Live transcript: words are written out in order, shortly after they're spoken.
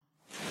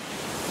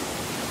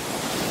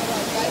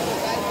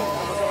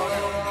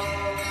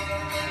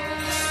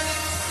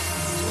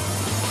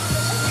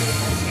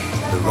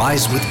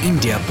Rise with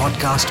India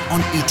podcast on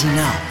ET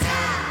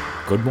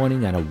Now. Good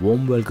morning and a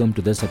warm welcome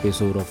to this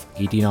episode of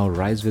ET Now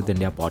Rise with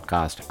India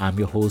podcast. I'm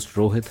your host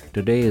Rohit.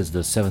 Today is the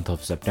 7th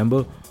of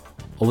September.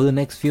 Over the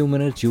next few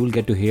minutes, you will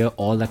get to hear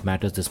all that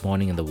matters this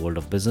morning in the world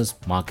of business,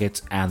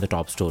 markets, and the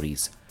top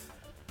stories.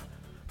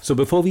 So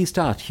before we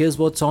start, here's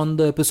what's on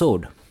the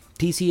episode.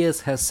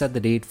 TCS has set the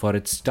date for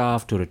its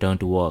staff to return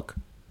to work.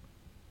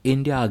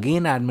 India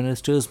again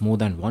administers more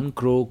than 1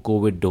 crore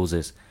COVID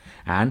doses,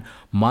 and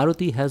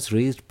Maruti has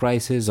raised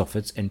prices of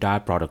its entire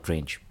product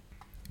range.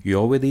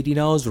 You're with ET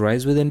Now's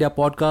Rise with India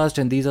podcast,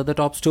 and these are the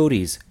top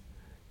stories.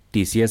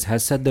 TCS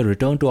has set the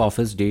return to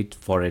office date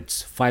for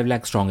its 5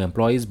 lakh strong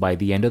employees by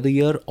the end of the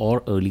year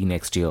or early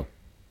next year.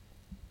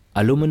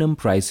 Aluminum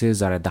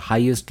prices are at the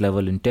highest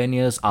level in 10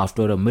 years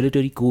after a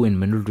military coup in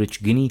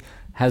mineral-rich Guinea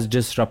has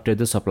disrupted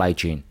the supply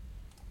chain.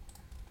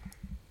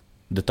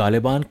 The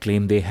Taliban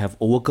claim they have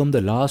overcome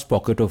the last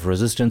pocket of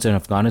resistance in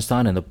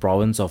Afghanistan in the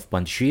province of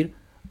Panjshir,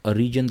 a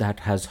region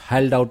that has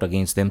held out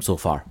against them so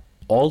far.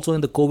 Also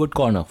in the COVID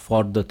corner,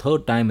 for the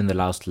third time in the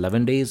last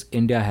 11 days,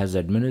 India has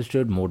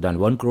administered more than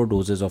 1 crore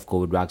doses of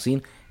COVID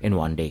vaccine in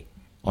one day.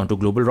 On to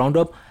Global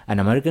Roundup, and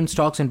American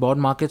stocks and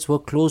bond markets were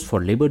closed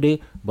for Labor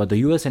Day, but the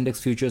US index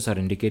futures are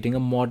indicating a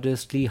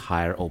modestly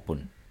higher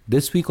open.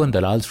 This week on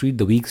Dalal Street,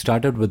 the week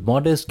started with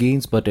modest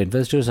gains, but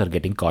investors are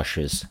getting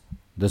cautious.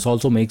 This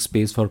also makes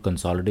space for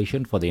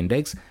consolidation for the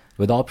index,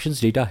 with options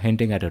data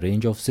hinting at a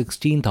range of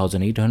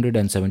 16,800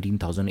 and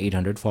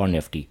 17,800 for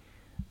Nifty.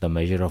 The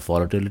measure of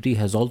volatility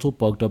has also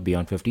perked up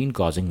beyond 15,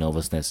 causing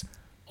nervousness.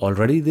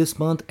 Already this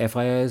month,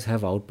 FIIs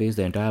have outpaced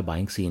the entire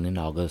buying scene in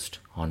August.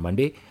 On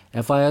Monday,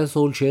 FIIs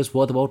sold shares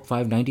worth about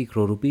 590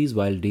 crore rupees,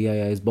 while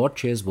DIIs bought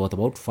shares worth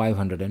about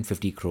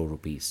 550 crore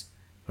rupees.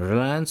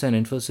 Reliance and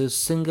Infosys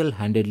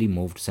single-handedly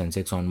moved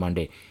Sensex on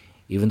Monday.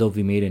 Even though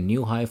we made a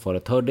new high for a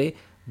third day,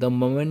 the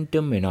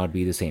momentum may not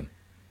be the same.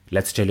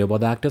 Let's tell you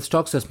about the active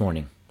stocks this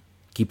morning.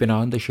 Keep an eye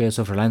on the shares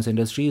of Reliance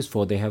Industries,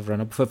 for they have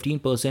run up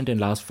 15% in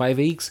last 5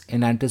 weeks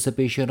in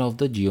anticipation of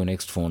the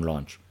JioNext phone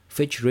launch.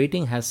 Fitch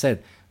Rating has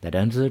said that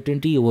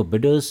uncertainty over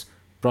bidders,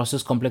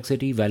 process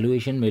complexity,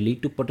 valuation may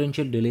lead to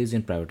potential delays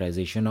in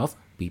privatization of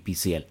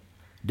BPCL.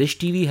 Dish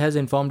TV has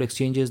informed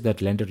exchanges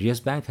that lender Yes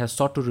Bank has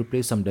sought to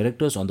replace some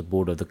directors on the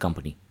board of the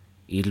company.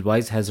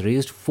 Edelweiss has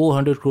raised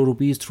 400 crore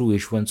rupees through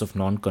issuance of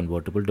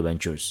non-convertible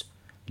debentures.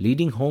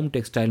 Leading home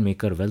textile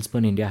maker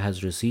Welspun India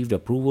has received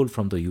approval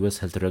from the US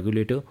health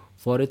regulator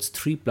for its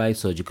 3-ply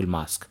surgical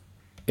mask.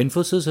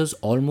 Infosys has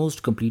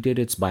almost completed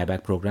its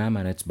buyback program,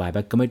 and its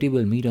buyback committee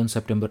will meet on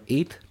September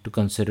 8th to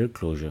consider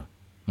closure.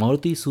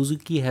 Maruti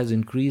Suzuki has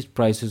increased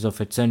prices of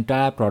its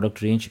entire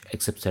product range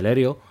except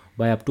Celerio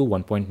by up to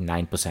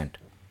 1.9%.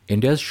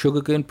 India's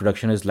sugarcane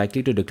production is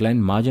likely to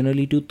decline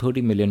marginally to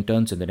 30 million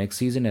tons in the next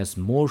season as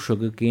more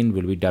sugarcane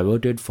will be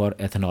diverted for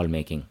ethanol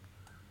making.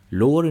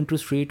 Lower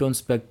interest rate on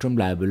spectrum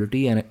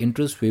liability and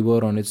interest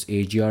waiver on its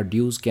AGR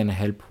dues can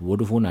help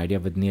Vodafone Idea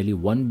with nearly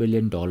 $1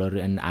 billion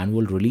in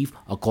annual relief,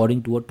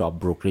 according to a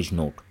top brokerage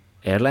note.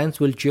 Airlines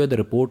will cheer the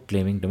report,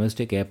 claiming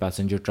domestic air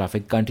passenger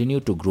traffic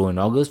continued to grow in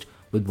August,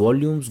 with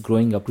volumes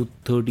growing up to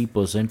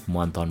 30%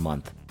 month on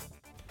month.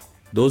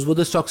 Those were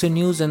the stocks and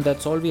news, and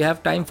that's all we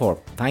have time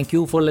for. Thank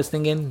you for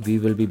listening in. We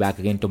will be back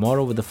again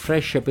tomorrow with a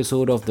fresh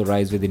episode of the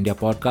Rise with India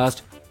podcast.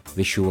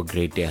 Wish you a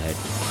great day ahead.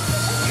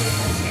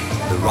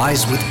 The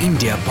Rise with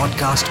India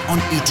podcast on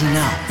ET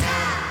Now.